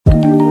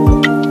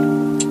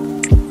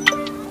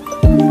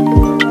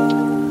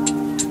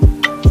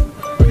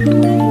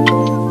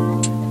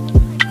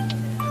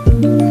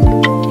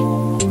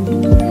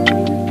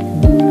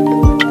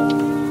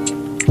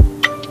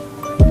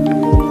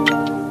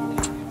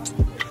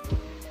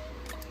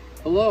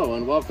Hello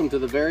and welcome to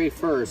the very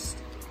first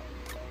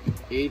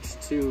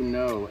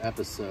H2KNOW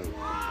episode.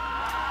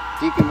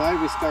 Deacon, why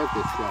did we start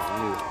this show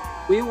anyway?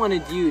 We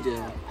wanted you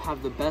to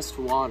have the best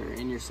water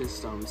in your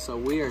system, so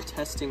we are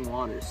testing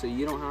water, so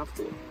you don't have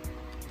to.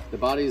 The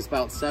body is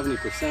about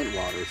 70%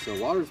 water, so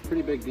water is a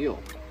pretty big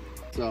deal.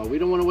 So we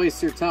don't want to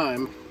waste your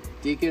time.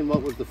 Deacon,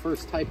 what was the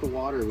first type of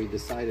water we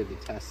decided to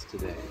test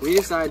today? We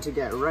decided to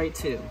get right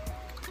to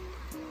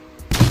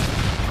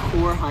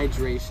core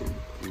hydration.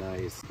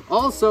 Nice.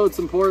 Also, it's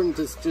important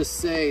to just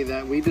say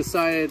that we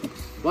decided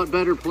what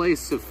better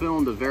place to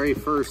film the very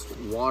first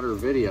water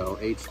video,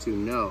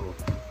 H2KNOW,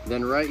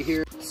 than right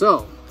here.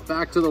 So,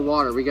 back to the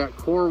water. We got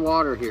core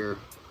water here.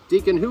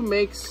 Deacon, who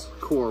makes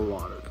core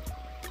water?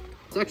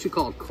 It's actually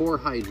called core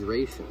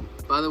hydration.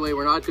 By the way,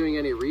 we're not doing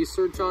any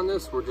research on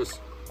this. We're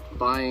just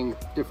buying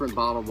different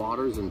bottled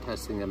waters and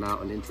testing them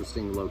out in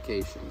interesting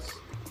locations.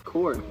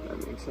 Core,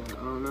 that makes sense.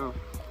 I don't know.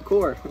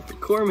 Core.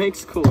 Core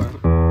makes core.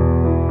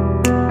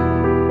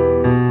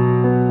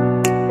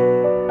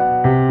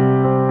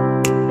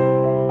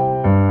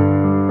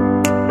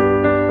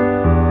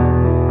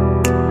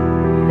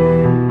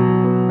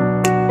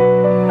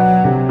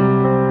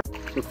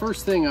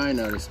 First thing I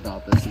noticed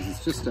about this is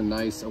it's just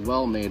a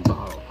well-made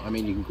bottle. I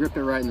mean, you can grip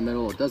it right in the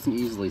middle. It doesn't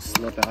easily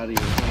slip out of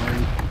your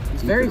hand.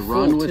 It's very full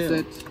run with too.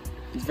 it.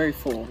 It's very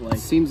full. Like, it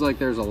seems like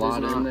there's a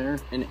lot in there.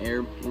 An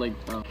air, like,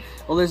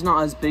 well, there's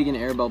not as big an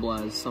air bubble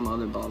as some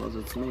other bottles.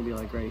 It's maybe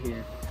like right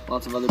here.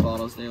 Lots of other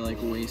bottles, they like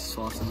waste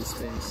lots of the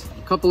space.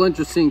 A couple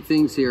interesting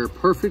things here.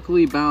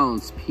 Perfectly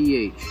balanced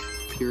pH,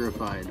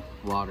 purified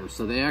water.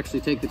 So they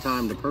actually take the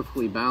time to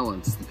perfectly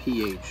balance the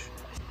pH.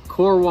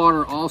 Core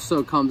water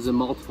also comes in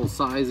multiple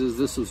sizes.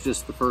 This was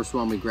just the first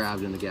one we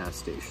grabbed in the gas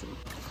station.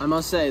 I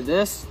must say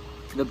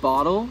the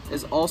bottle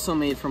is also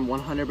made from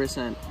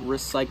 100%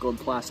 recycled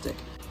plastic.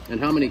 And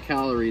how many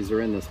calories are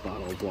in this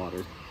bottle of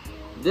water?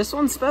 This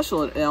one's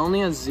special. It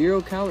only has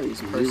 0 calories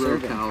per serving. 0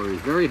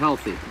 calories. Very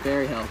healthy.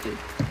 Very healthy.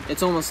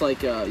 It's almost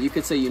like you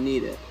could say you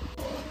need it.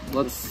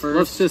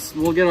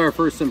 We'll get our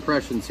first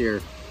impressions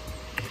here.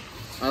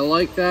 I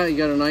like that. You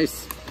got a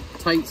nice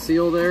tight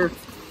seal there.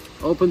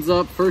 Opens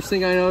up. First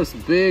thing I noticed,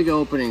 big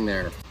opening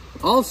there.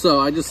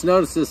 Also, I just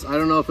noticed this. I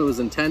don't know if it was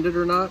intended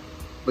or not,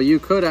 but you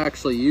could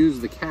actually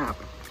use the cap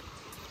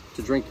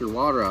to drink your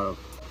water out of.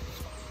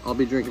 I'll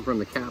be drinking from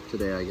the cap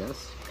today, I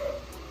guess.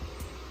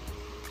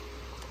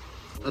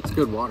 That's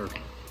good water.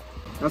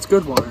 That's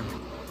good water.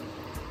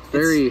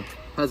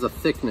 Has a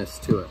thickness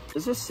to it.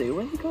 Does this say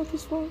where you got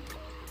this water?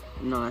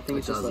 No, I think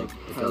it's just like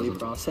highly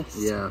processed.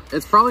 Yeah,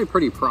 it's probably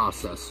pretty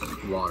processed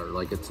water.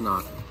 Like it's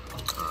not,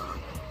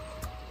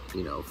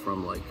 you know,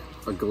 from like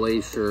a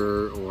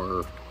glacier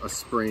or a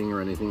spring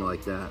or anything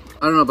like that.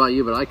 I don't know about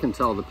you, but I can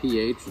tell the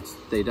pH,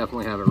 they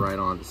definitely have it right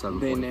on at 7.4.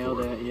 They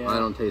nailed it, yeah. I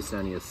don't taste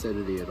any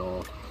acidity at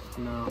all.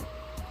 No.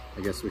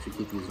 I guess we should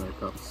keep using our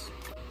cups.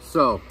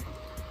 So,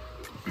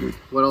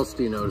 what else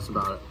do you notice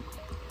about it?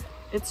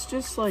 It's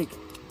just like,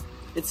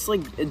 it's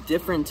like a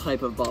different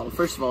type of bottle.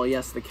 First of all,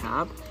 yes, the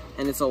cap,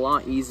 and it's a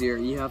lot easier.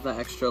 You have that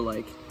extra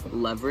like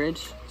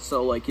leverage,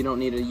 so like you don't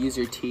need to use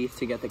your teeth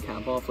to get the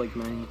cap off like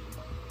many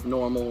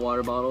normal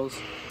water bottles.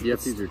 You have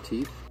to use your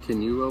teeth?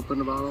 Can you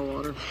open a bottle of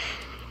water?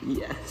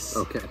 Yes.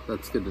 Okay,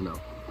 that's good to know.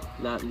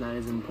 That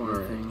is an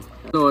important thing.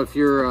 So if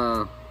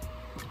you're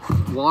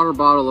water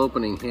bottle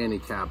opening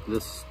handicap,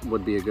 this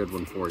would be a good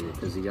one for you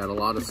because you got a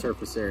lot of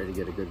surface area to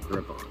get a good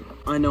grip on.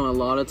 I know a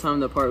lot of time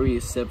the part where you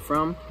sip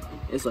from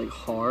is like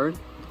hard,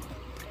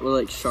 or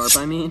like sharp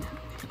I mean,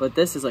 but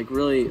this is like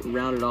really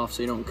rounded off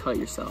so you don't cut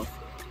yourself.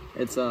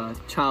 It's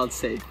child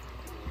safe.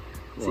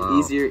 It's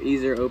an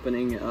easier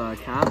opening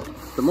cap.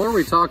 The more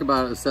we talk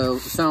about it, it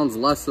sounds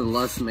less and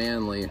less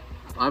manly.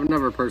 I've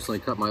never personally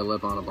cut my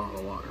lip on a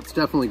bottle of water. It's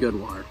definitely good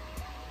water.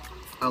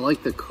 I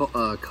like the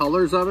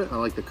colors of it. I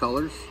like the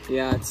colors.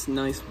 Yeah, it's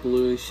nice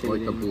blue shading.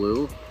 Like the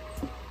blue.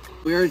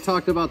 We already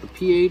talked about the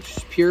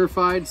pH,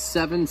 purified,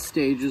 7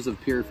 stages of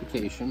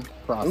purification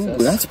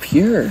process. Ooh, that's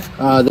pure.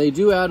 They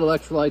do add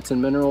electrolytes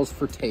and minerals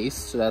for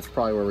taste, so that's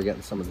probably where we're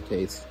getting some of the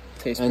taste.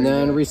 And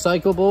then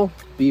recyclable,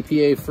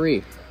 BPA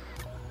free.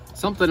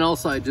 Something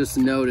else I just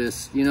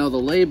noticed, you know, the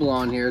label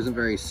on here isn't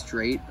very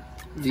straight,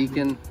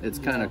 Deacon. It's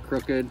kind of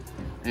crooked,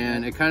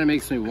 and it kind of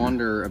makes me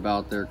wonder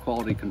about their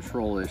quality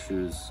control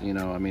issues. You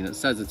know, I mean, it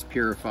says it's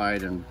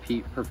purified and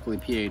perfectly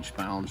pH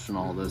balanced and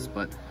all this,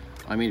 but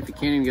I mean, if you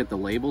can't even get the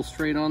label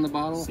straight on the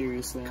bottle,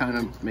 seriously, kind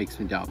of makes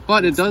me doubt.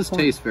 But it does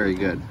taste very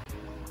good.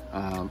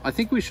 I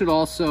think we should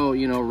also,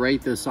 you know,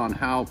 rate this on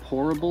how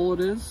pourable it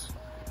is.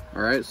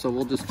 All right, so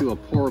we'll just do a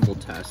pourable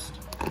test.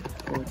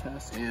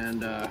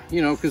 And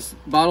you know, because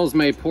bottles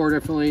may pour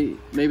differently.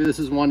 Maybe this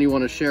is one you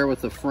want to share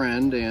with a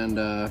friend. And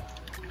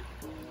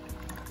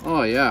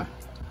oh yeah,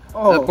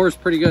 that pours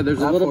pretty good.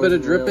 There's a little bit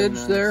of drippage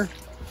really there.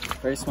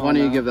 Very small. Why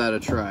don't you give that a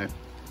try?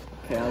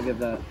 Okay, I'll give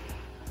that.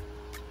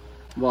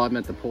 Well, I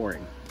meant the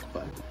pouring,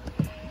 but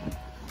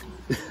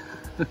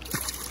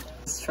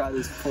let's try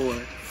this pour.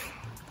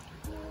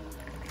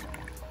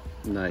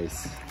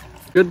 Nice,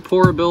 good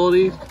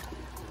pourability.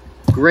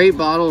 Great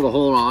bottle to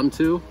hold on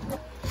to.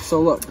 So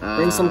look,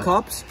 bring some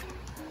cups.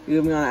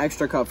 You got an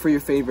extra cup for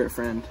your favorite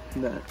friend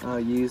that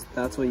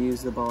that's what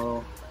used the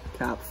bottle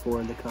cap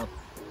for the cup.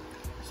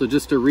 So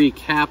just to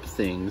recap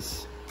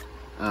things,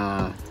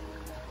 I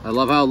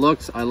love how it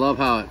looks. I love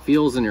how it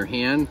feels in your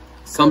hand.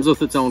 Comes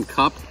with its own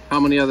cup. How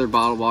many other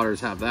bottled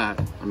waters have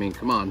that? I mean,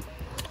 come on.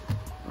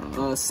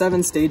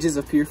 7 stages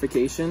of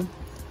purification.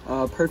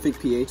 Perfect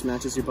pH,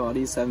 matches your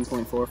body,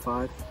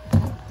 7.45.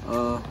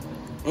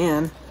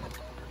 And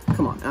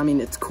come on, I mean,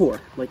 it's core.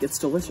 Like, it's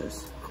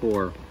delicious.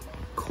 Core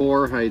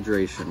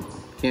hydration.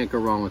 Can't go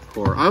wrong with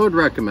core. I would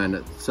recommend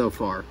it so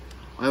far.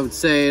 I would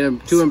say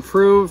to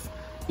improve,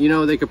 you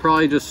know, they could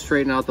probably just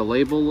straighten out the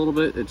label a little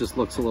bit. It just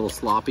looks a little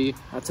sloppy.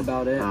 That's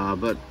about it.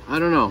 But I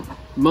don't know.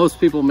 Most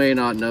people may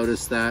not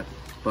notice that,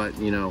 but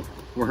you know,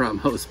 we're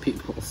not most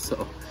people,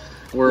 so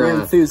we're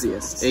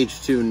enthusiasts.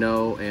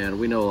 H2KNOW, and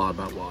we know a lot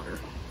about water.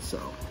 So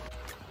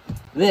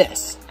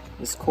this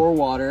is core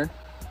water,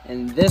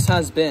 and this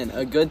has been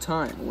a good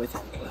time with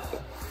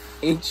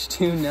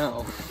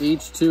H2KNOW.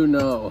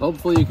 H2KNOW.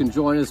 Hopefully you can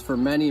join us for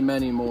many,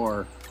 many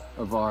more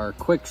of our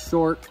quick,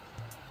 short,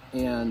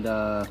 and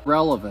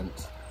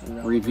relevant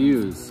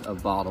reviews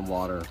of bottled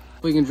water.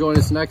 We can join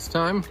us next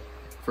time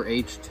for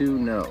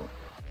H2KNOW.